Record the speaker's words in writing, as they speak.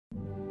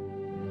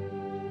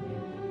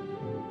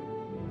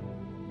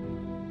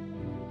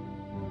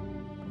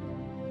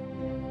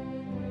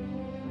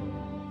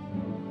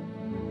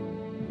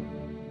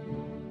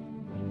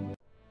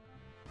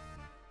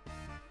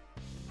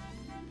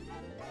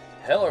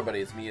Hello everybody,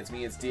 it's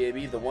me,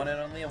 DAB, the one and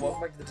only, and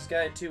welcome back to the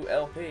Disgaea 2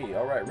 LP.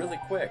 Alright, really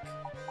quick.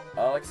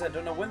 Like I said,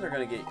 don't know when they're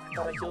gonna get... I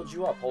thought I healed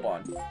you up, hold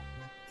on.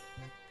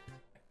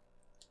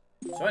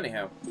 So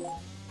anyhow,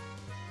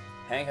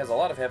 Hank has a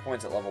lot of hit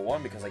points at level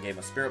 1 because I gave him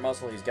a spirit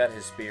muscle, he's got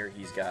his spear,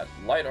 he's got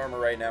light armor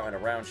right now and a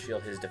round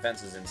shield, his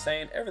defense is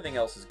insane, everything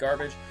else is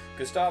garbage.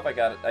 Gustav, I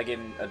gave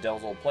him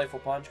Adele's old playful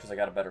punch because I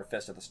got a better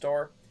fist at the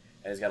store,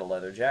 and he's got a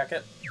leather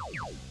jacket.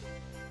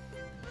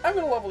 I'm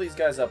gonna level these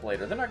guys up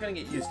later, they're not gonna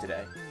get used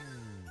today.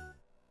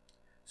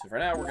 So for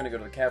now, we're going to go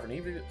to the Cavern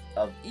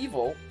of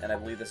Evil, and I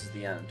believe this is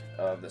the end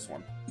of this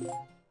one.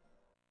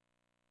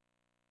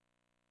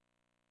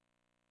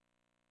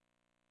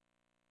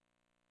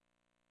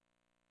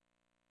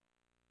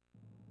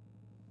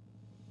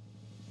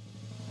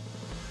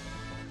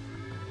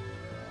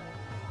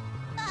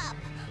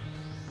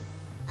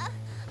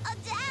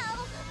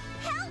 Adele,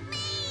 help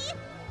me!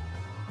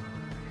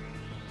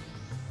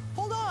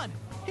 Hold on!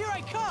 Here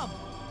I come!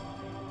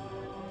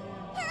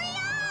 Hurry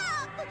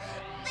up!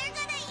 They're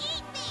gonna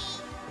eat me!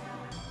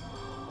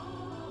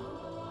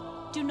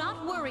 Do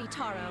not worry,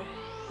 Taro.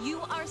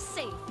 You are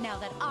safe now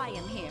that I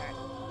am here.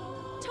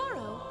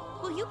 Taro,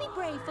 will you be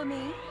brave for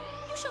me?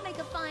 You shall make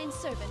a fine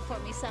servant for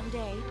me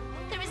someday.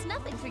 There is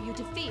nothing for you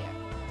to fear.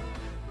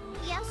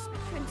 Yes,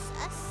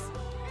 Princess.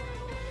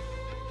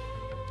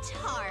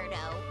 Taro,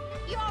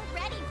 you're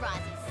already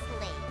Rozzie's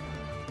slave.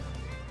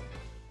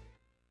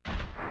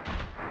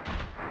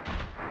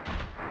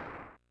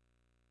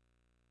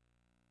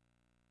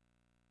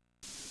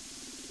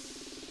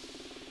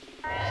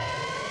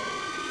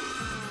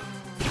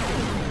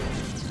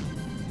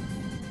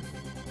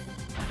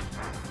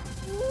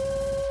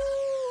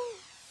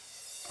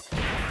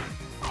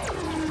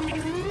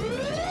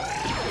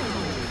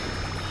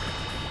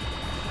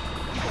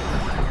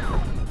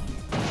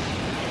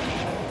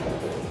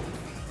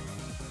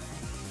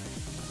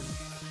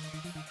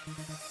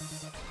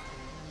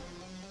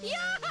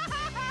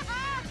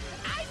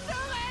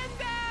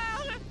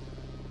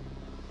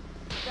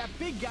 That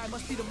big guy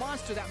must be the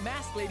monster that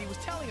masked lady was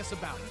telling us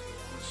about.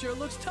 Sure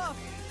looks tough.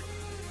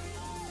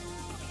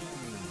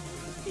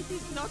 It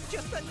is not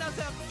just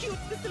another cute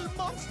little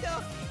monster.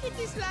 It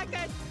is like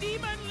a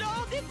demon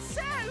lord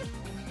itself.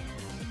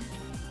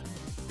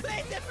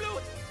 Play the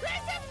flute! Play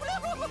the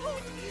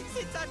flute!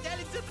 Since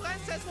Adele the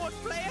princess won't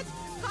play it,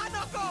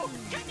 Hanako,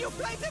 can you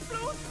play the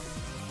flute?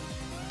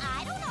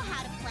 I don't know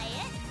how to play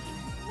it.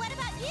 What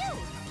about you?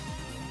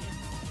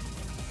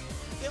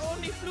 The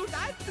only flute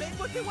I played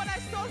was the one I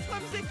stole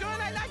from the girl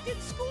I liked in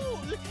school.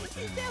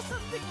 Is there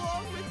something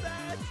wrong with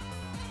that?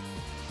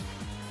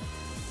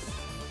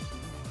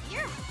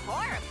 You're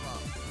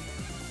horrible.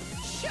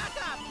 Shut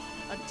up!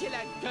 Until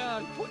a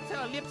girl puts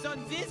her lips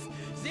on this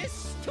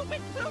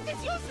stupid flute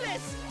is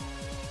useless!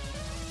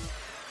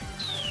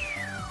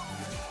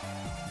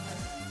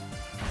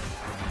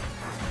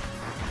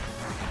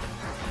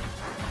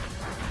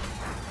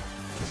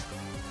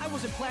 I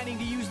wasn't planning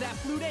to use that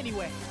flute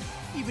anyway.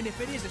 Even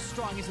if it is as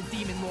strong as a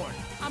demon lord,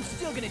 I'm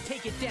still gonna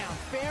take it down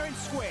fair and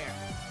square.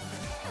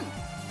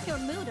 Your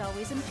mood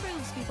always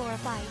improves before a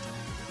fight.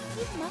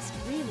 You must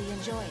really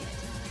enjoy it.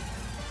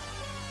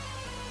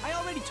 I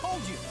already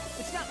told you,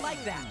 it's not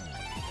like that.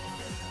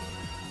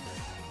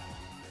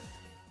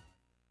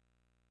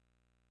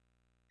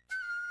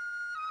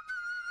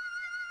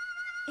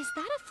 Is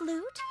that a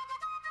flute?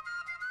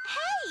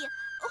 Hey!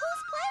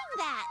 Who's playing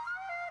that?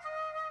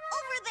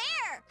 Over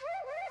there!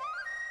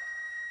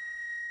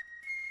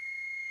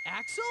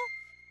 Axel?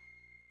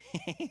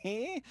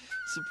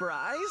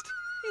 Surprised?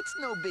 It's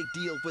no big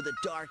deal for the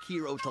dark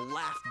hero to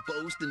laugh,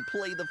 boast, and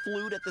play the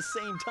flute at the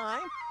same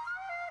time.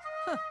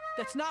 Huh,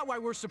 that's not why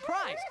we're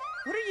surprised.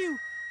 What are you...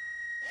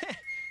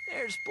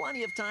 There's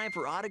plenty of time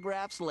for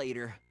autographs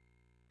later.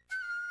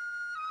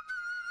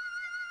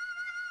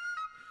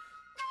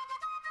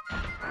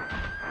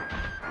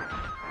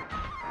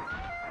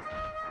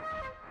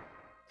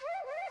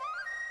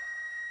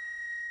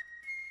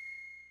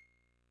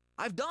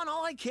 I've done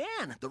all I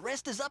can. The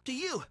rest is up to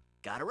you.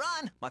 Gotta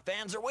run. My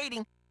fans are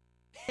waiting.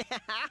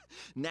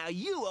 Now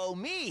you owe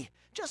me.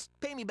 Just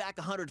pay me back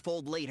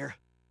 100-fold later.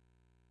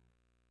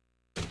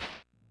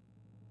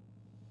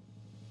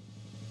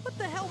 What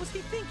the hell was he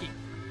thinking?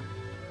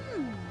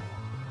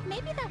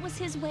 Maybe that was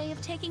his way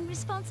of taking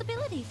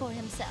responsibility for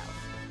himself.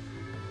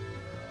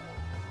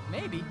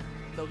 Maybe,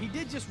 though he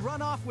did just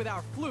run off with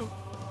our flute.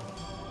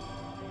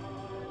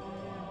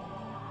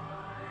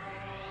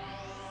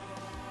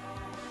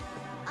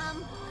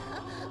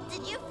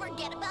 Did you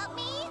forget about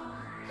me?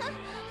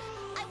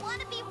 I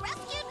want to be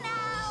rescued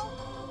now!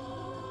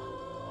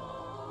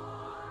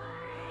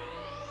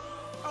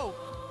 Oh,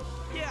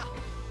 yeah.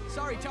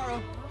 Sorry,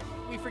 Taro.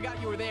 We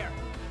forgot you were there.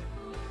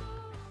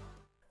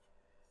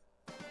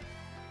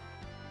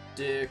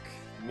 Dick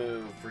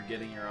move,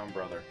 forgetting your own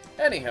brother.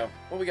 Anyhow,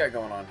 what we got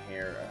going on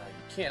here?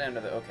 You can't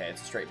enter the... Okay,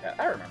 it's a straight path.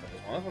 I remember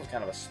this one. This one's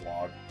kind of a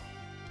slog.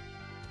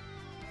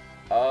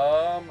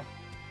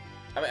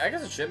 I mean, I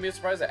guess it shouldn't be a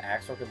surprise that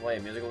Axel can play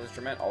a musical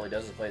instrument. All he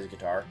does is plays a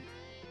guitar.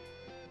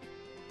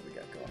 What we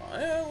got going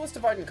on? Let's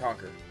divide and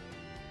conquer.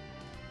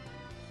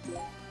 A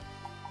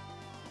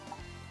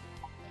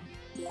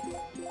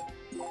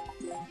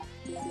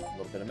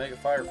little bit of Mega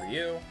Fire for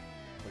you.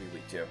 What are you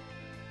weak to?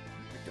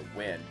 Weak to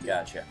wind.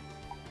 Gotcha.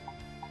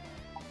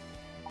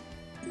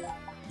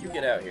 You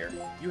get out here.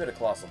 You hit a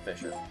Colossal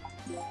Fissure.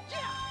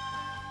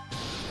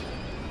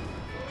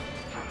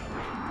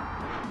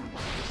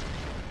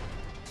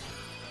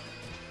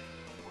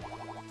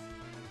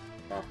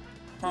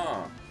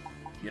 Huh.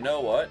 You know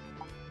what?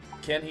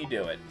 Can he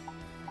do it?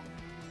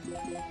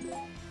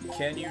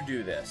 Can you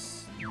do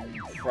this?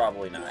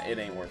 Probably not. It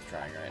ain't worth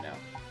trying right now.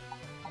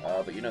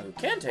 But you know who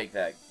can take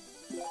that?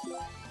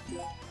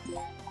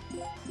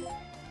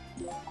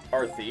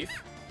 Our thief.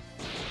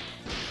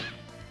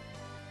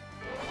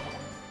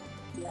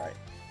 Alright.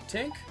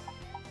 Tink.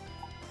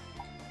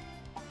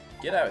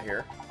 Get out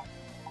here.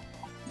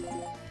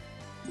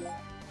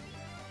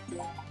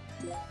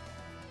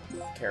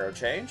 Caro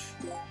change.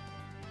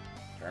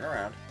 Turn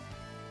around.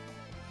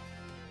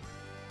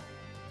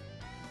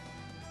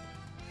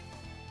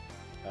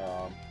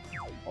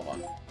 Hold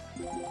on.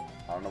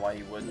 I don't know why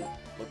he wouldn't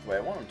look the way I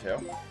want him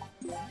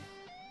to.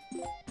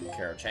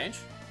 Caro change.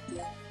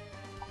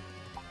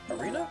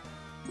 Arena?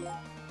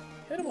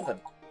 Hit him with a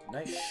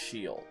nice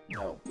shield.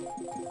 No.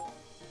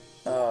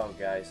 Oh,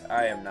 guys,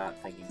 I am not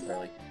thinking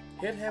clearly.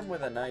 Hit him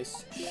with a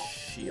nice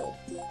shield.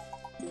 And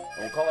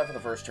we'll call that for the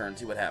first turn,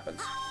 see what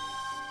happens.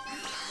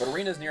 But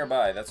Arena's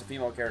nearby. That's a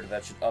female character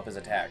that should up his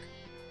attack.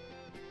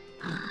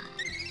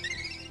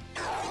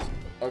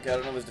 Okay, I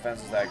don't know if his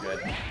defense is that good.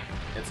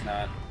 It's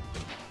not.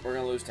 We're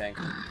gonna lose Tank.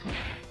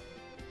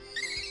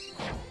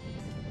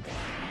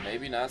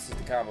 Maybe not since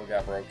the combo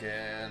got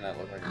broken. That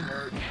looked like it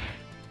hurt.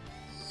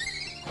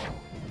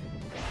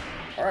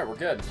 Alright, we're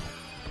good.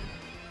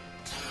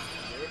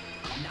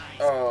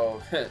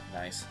 Oh,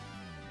 nice.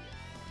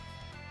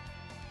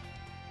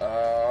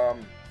 I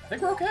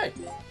think we're okay.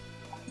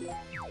 Okay,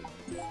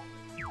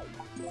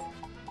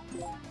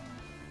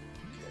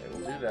 we'll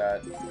do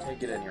that.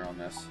 Take it in here on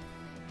this.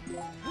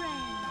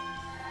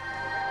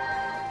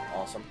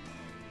 Awesome.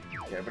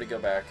 Okay, everybody go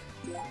back.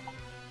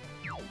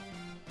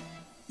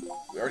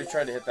 We already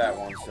tried to hit that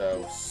one,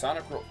 so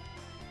Sonic Roll.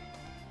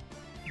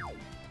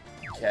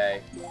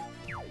 Okay.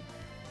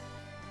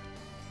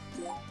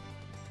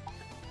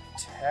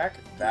 Attack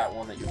that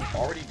one that you've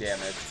already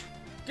damaged.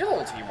 Get a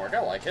little teamwork,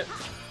 I like it.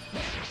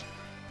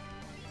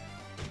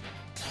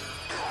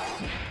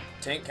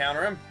 Tink,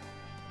 counter him.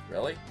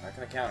 Really? Not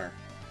gonna counter.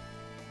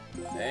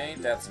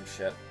 Ain't that some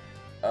shit.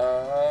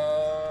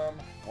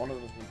 One of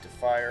them's weak to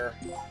fire.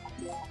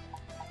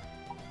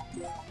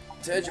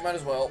 Ted, you might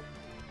as well.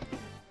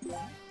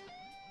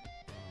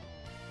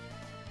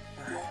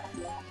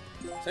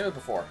 Same as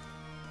before.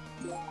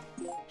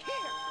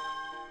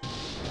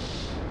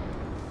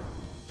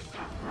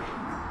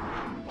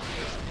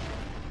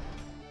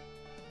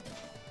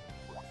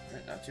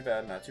 Alright, not too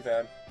bad, not too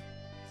bad.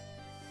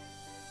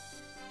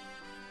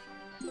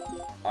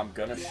 I'm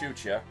gonna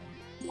shoot ya.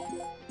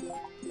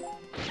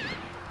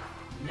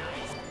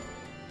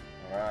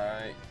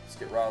 Alright, let's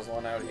get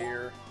Rosalind out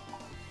here.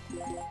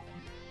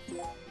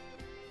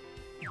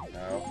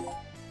 No.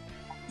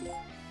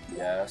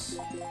 Yes.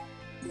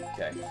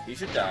 Okay, he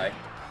should die.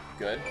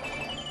 Good.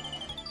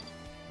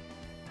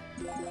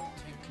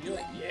 Can you,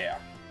 like, yeah.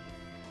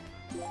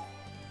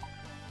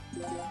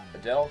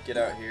 Adele, get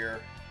out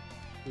here.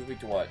 Who's weak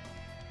to what?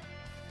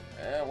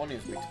 One of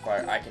them's weak to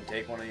fire. I can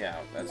take one of you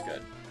out. That's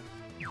good.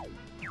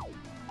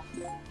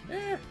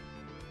 Eh.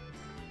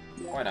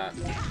 Why not?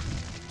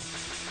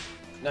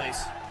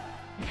 Nice.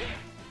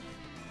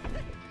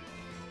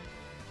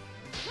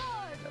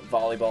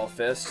 Volleyball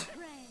fist.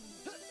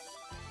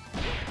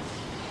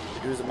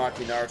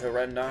 Uzumaki Naruto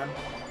Rendon.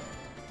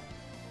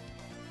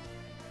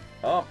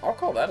 I'll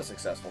call that a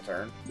successful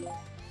turn. I don't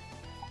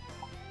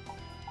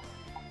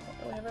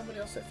really have anybody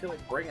else I feel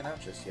like bringing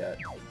out just yet.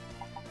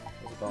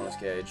 There's a bonus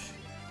gauge.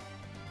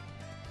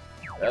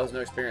 That was no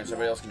experience.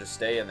 Everybody else can just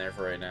stay in there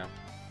for right now.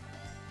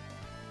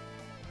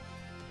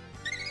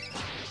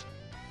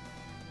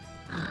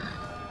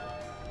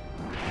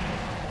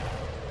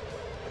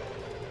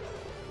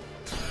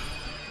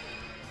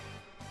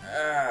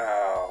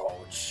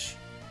 Ouch.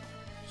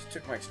 Just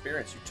took my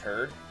experience, you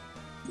turd.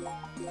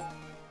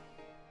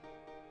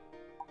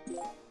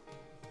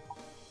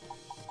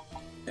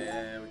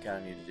 And we kind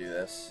of need to do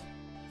this.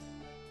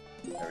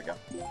 There we go.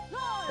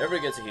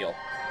 Everybody gets a heal.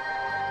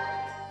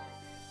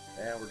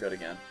 And we're good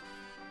again.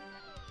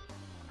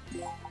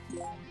 You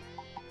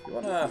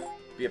wanna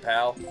be a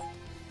pal?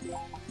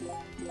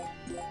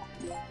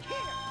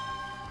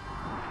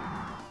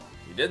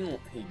 He didn't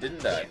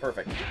die.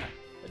 Perfect.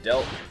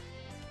 Adele,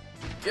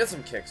 get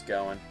some kicks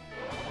going.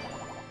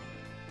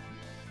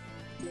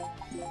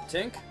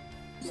 Tink,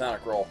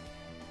 Sonic Roll.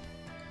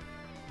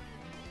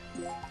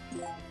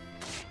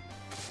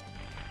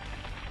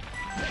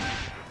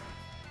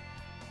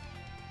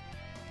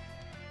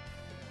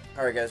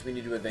 Alright guys, we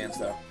need to advance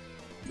though.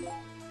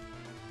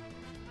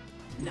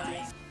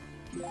 Nice.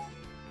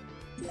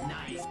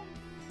 Nice.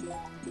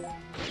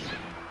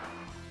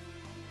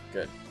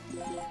 Good.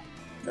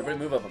 Everybody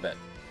move up a bit.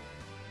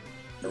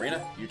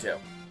 Arena, you too.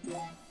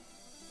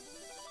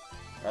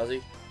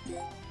 Rosie,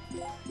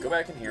 go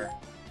back in here.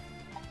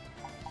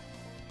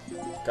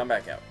 Come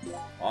back out.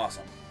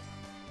 Awesome.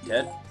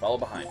 Ted, follow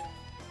behind.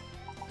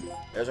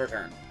 There's our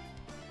turn.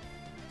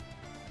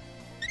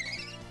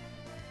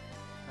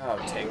 Oh,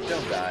 Tank,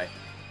 don't die.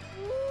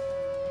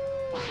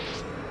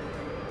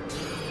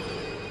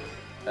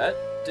 That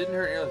didn't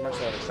hurt nearly as much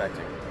as I was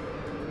expecting.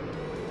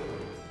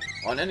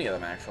 On any of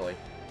them, actually.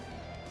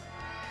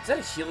 Is that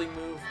a healing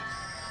move?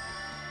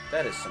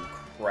 That is some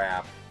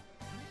crap.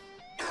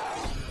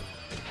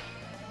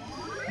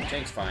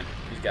 Tank's fine.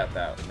 He's got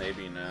that.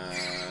 Maybe no,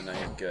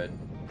 he's good.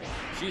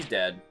 She's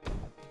dead.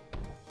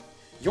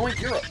 Yoink,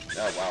 you're up.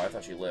 Oh wow, I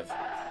thought you lived.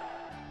 How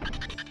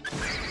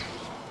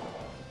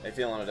you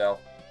feeling, Adele?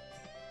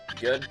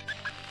 Good?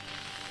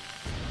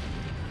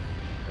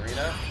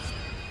 Arena?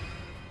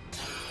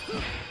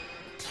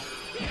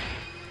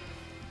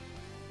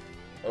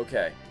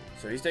 Okay,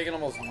 so he's taken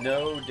almost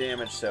no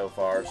damage so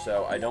far,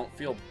 so I don't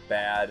feel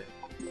bad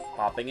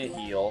popping a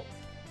heal.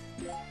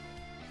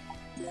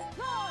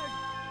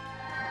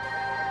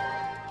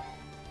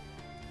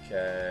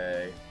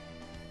 Okay.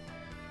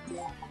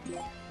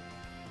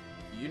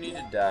 You need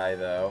to die,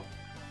 though.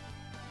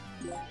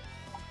 Okay,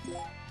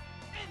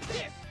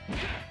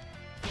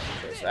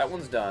 so that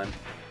one's done.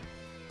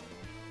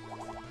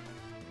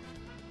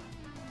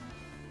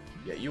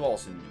 Yeah, you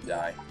also need to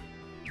die.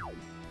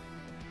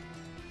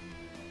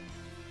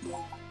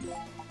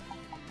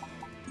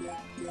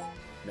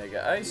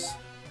 Mega Ice.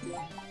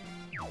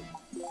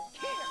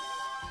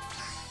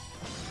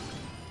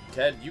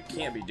 Ted, you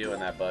can't be doing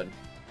that, bud.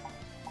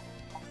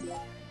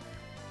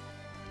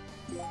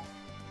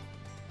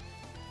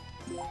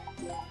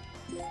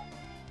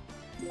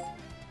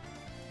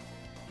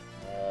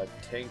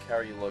 Tank, how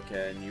are you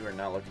looking? You are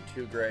not looking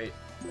too great.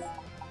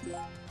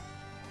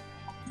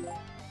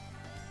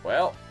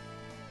 Well.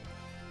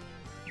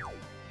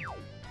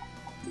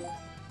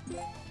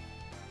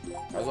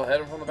 Might as well hit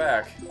him from the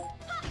back.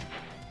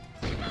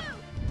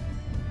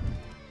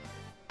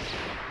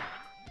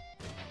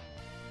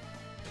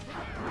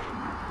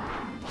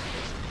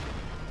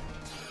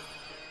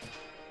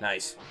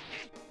 Nice.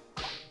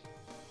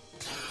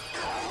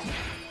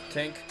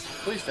 Tink,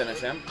 please finish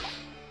him.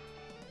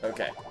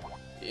 Okay.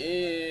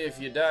 If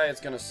you die, it's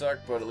gonna suck,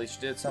 but at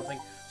least you did something.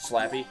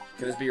 Slappy,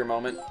 can this be your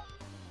moment?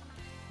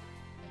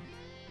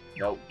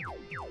 Nope.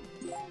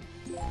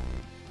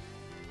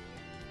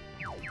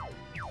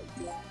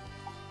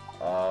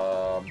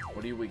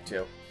 What are you weak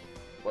to?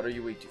 What are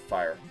you weak to?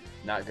 Fire.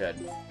 Not good.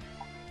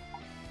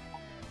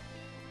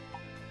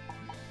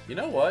 You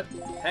know what?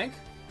 Hank?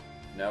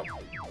 Nope.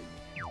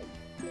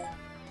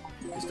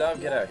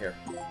 Gustav, get out here.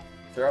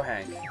 Throw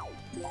Hank.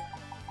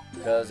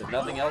 Because if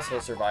nothing else,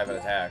 he'll survive an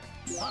attack.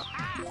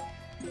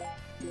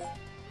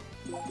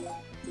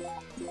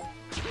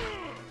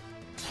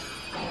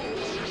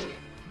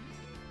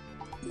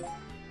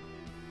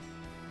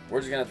 We're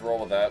just gonna have to roll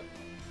with that.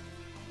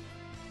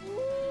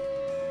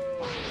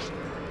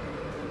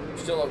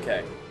 Still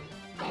okay.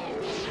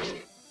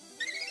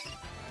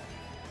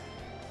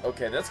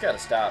 Okay, that's gotta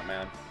stop,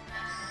 man.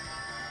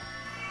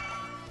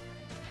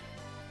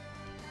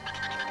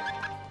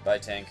 Bye,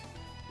 Tank.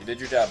 You did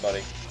your job,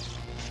 buddy.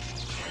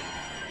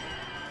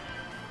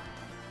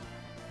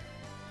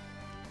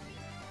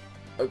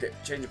 Okay,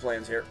 change of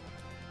plans here.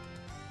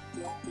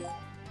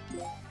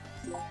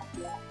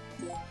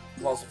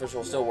 Pulse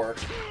official will still work.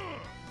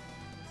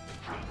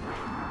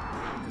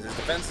 Because his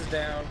defense is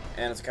down,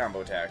 and it's a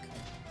combo attack.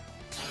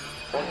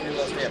 Or can do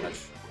less damage.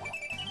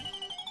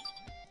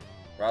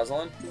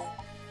 Rosalind?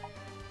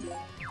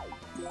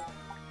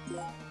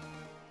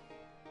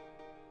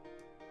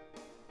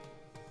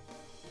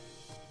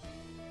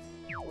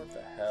 What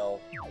the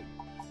hell?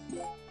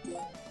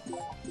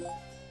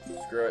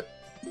 Screw it.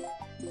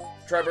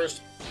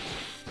 Tri-burst.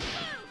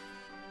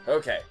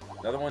 Okay,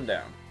 another one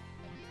down.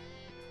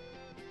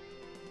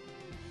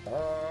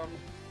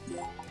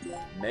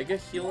 Mega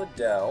heal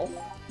Adele.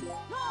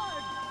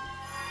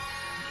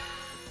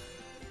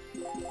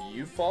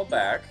 You fall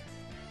back.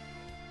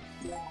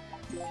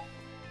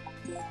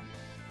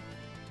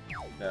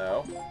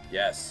 No.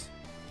 Yes.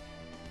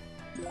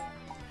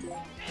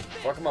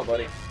 Fuck him up,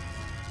 buddy.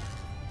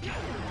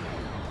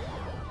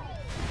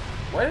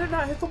 Why did it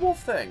not hit the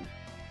wolf thing?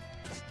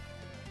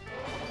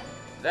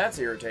 That's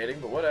irritating,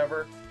 but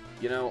whatever.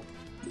 You know,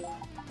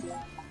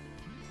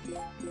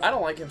 I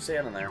don't like him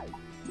standing there.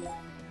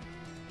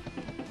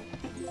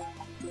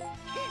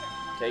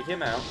 Take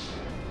him out.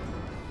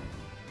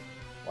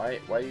 Why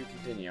do you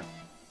continue?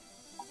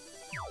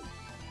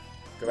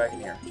 Go back in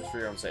here, just for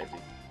your own safety.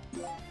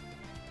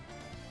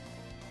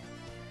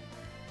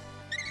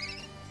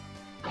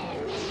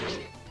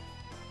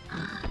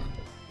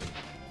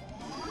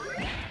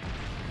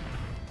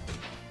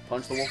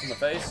 Punch the wolf in the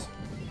face.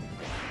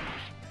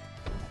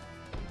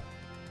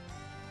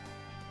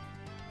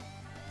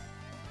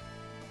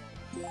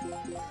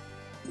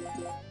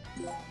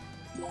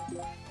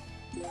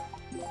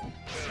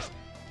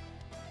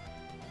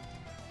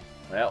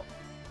 Well,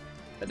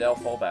 Adele,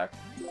 fall back.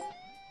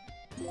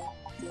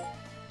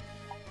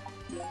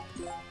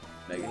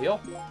 Mega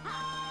heal.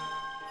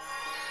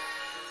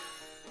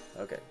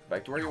 Okay,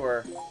 back to where you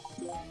were.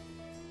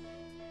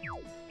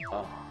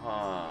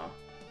 Uh-huh.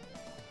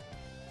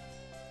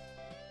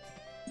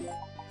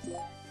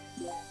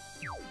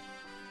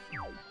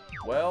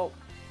 Well,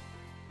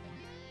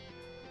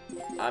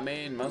 I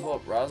mean, might as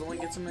well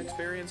Rosalind get some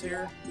experience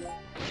here.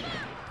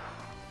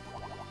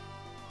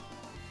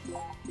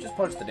 Just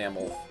punch the damn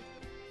wolf.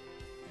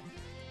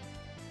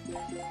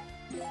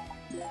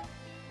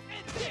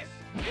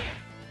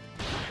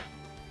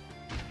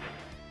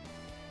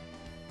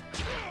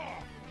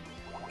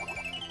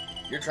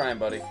 You're trying,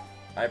 buddy.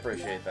 I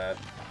appreciate that.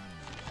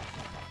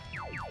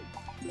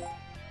 He's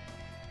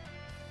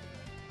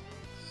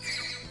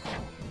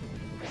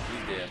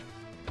dead.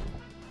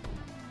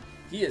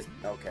 He is...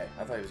 Okay,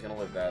 I thought he was gonna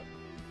live that.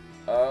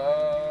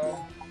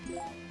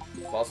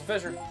 Colossal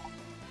Fissure.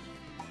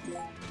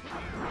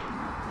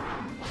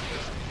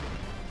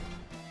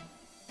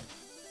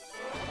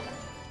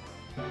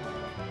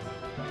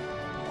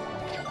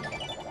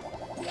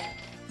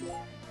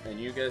 And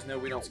you guys know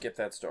we don't skip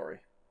that story.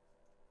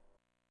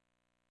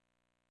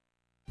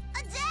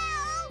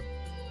 Adele!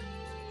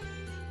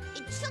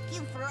 It took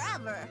you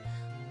forever.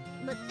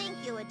 But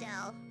thank you,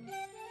 Adele.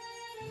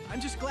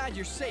 I'm just glad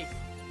you're safe.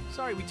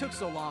 Sorry we took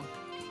so long.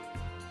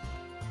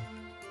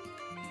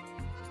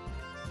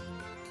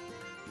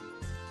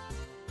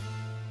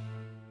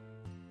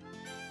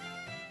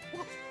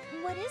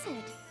 What is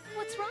it?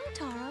 What's wrong,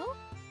 Taro?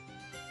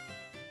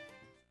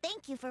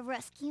 Thank you for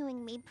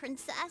rescuing me,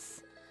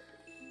 Princess.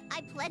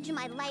 I pledge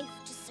my life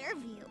to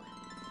serve you.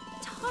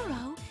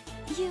 Taro,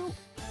 you...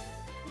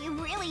 You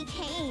really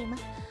came.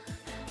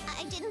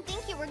 I didn't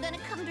think you were gonna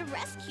come to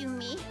rescue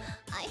me.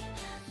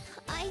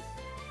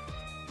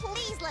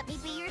 Please let me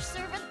be your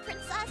servant,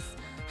 Princess.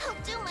 I'll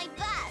do my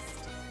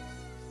best.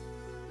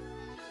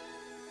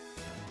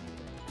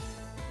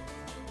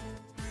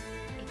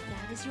 If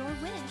that is your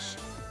wish.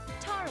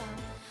 Taro,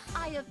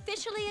 I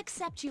officially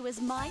accept you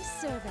as my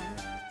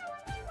servant.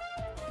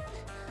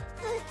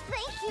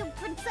 Thank you,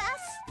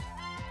 Princess.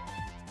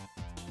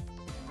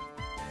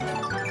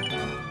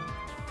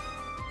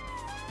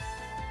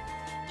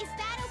 Is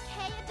that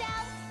okay,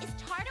 Adele? Is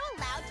Taro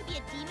allowed to be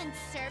a demon's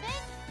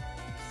servant?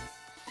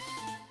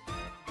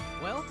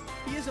 Well,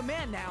 he is a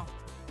man now,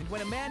 and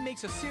when a man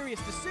makes a serious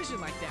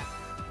decision like that,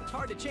 it's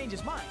hard to change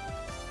his mind.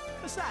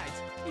 Besides,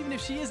 even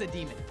if she is a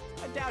demon,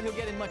 I doubt he'll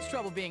get in much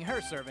trouble being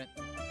her servant.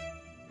 So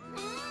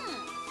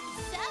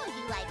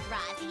you like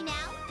Rosie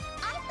now?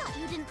 I thought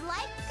you didn't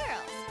like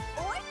girls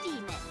or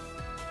demons.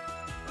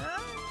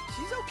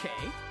 She's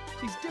okay.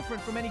 She's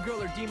different from any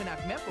girl or demon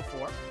I've met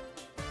before.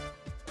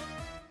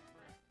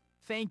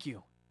 Thank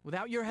you.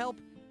 Without your help,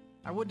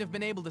 I wouldn't have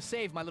been able to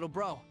save my little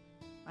bro.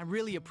 I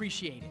really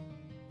appreciate it.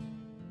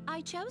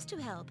 I chose to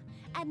help,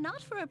 and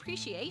not for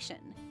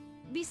appreciation.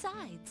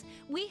 Besides,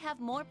 we have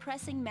more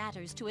pressing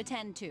matters to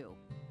attend to,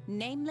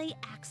 namely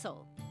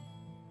Axel.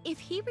 If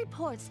he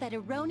reports that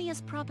erroneous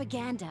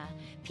propaganda,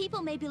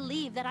 people may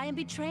believe that I am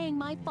betraying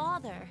my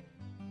father.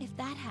 If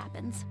that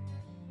happens...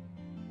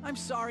 I'm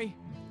sorry.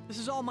 This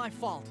is all my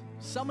fault.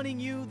 Summoning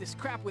you, this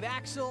crap with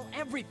Axel,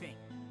 everything.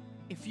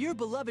 If your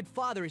beloved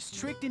father is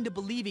tricked into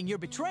believing you're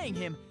betraying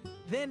him,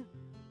 then...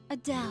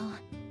 Adele.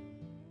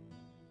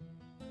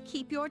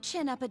 Keep your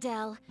chin up,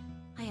 Adele.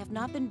 I have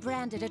not been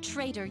branded a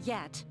traitor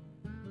yet.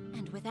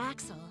 And with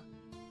Axel,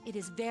 it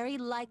is very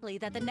likely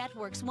that the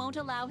networks won't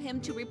allow him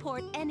to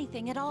report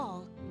anything at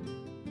all.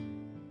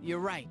 You're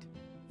right.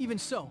 Even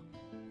so,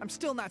 I'm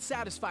still not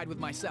satisfied with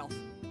myself.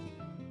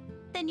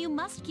 Then you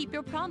must keep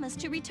your promise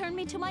to return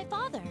me to my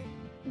father.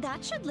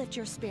 That should lift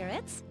your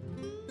spirits.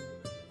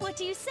 What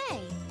do you say?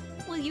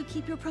 Will you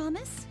keep your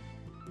promise?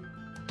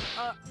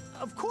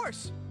 Of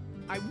course!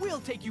 I will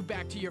take you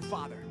back to your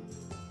father.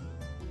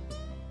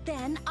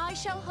 Then I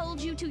shall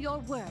hold you to your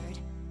word.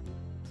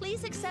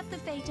 Please accept the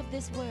fate of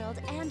this world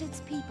and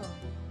its people.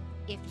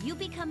 If you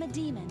become a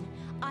demon,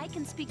 I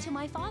can speak to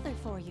my father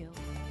for you.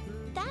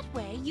 That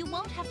way, you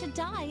won't have to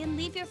die and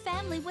leave your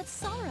family with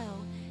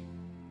sorrow.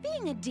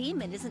 Being a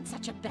demon isn't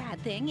such a bad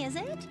thing, is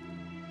it?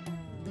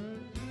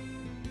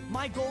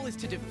 My goal is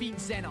to defeat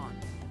Xenon.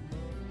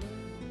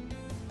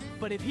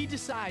 But if he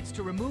decides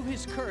to remove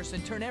his curse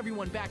and turn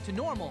everyone back to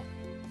normal,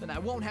 then I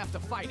won't have to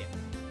fight him.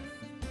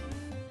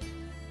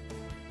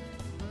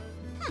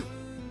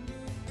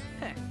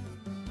 Heh.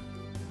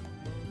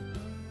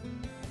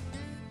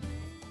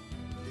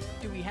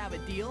 Do we have a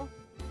deal?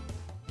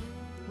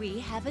 We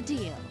have a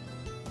deal.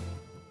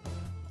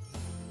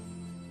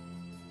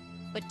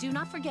 But do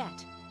not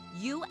forget,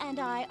 you and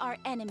I are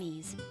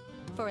enemies.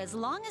 For as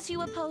long as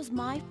you oppose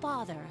my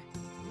father...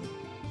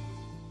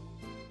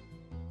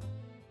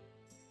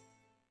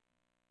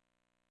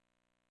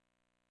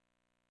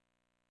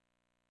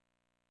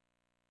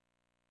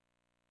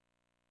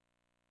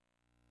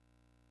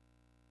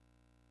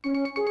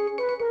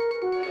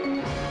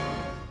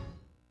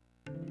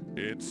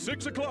 It's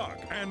 6 o'clock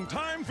and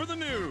time for the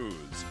news.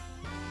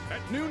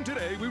 At noon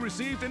today, we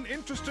received an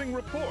interesting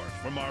report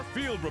from our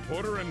field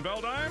reporter in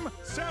Veldheim,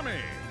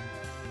 Sammy.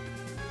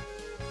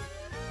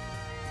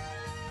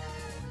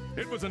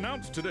 It was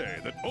announced today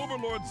that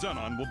Overlord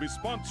Zenon will be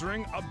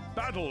sponsoring a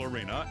battle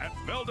arena at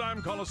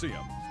Veldheim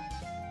Coliseum.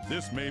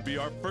 This may be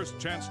our first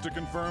chance to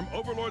confirm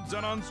Overlord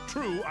Zenon's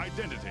true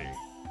identity.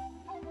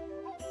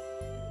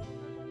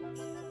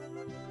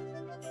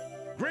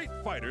 Great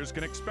fighters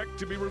can expect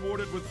to be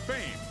rewarded with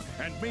fame,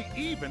 and may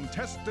even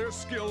test their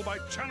skill by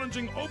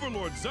challenging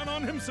Overlord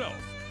Zenon himself.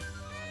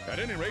 At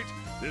any rate,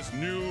 this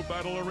new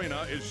battle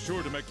arena is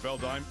sure to make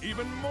Veldheim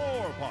even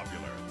more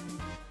popular.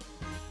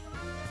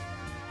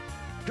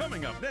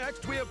 Coming up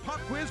next, we have Pop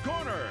Quiz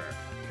Corner.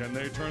 Can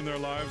they turn their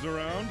lives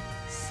around?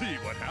 See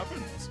what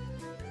happens.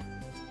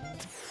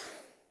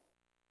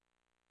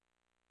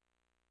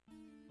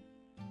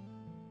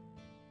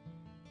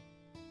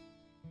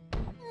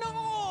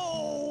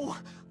 No!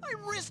 I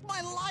risked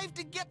my life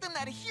to get them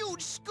that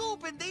huge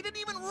scoop, and they didn't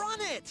even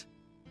run it!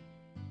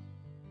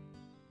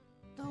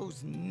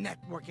 Those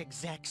network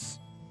execs.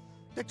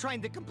 They're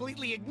trying to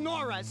completely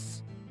ignore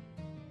us.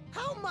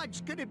 How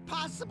much could it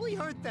possibly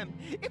hurt them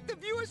if the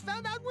viewers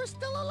found out we're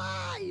still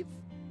alive?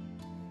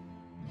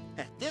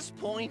 At this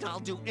point,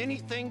 I'll do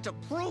anything to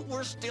prove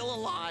we're still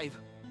alive.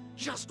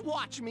 Just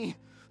watch me.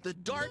 The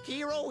Dark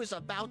Hero is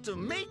about to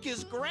make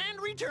his grand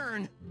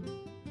return.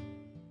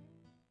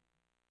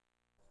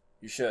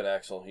 You should,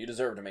 Axel. You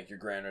deserve to make your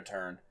grand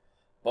return.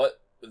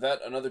 But with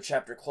that, another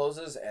chapter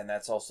closes, and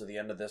that's also the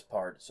end of this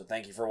part. So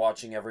thank you for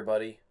watching,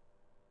 everybody.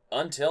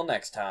 Until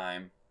next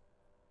time.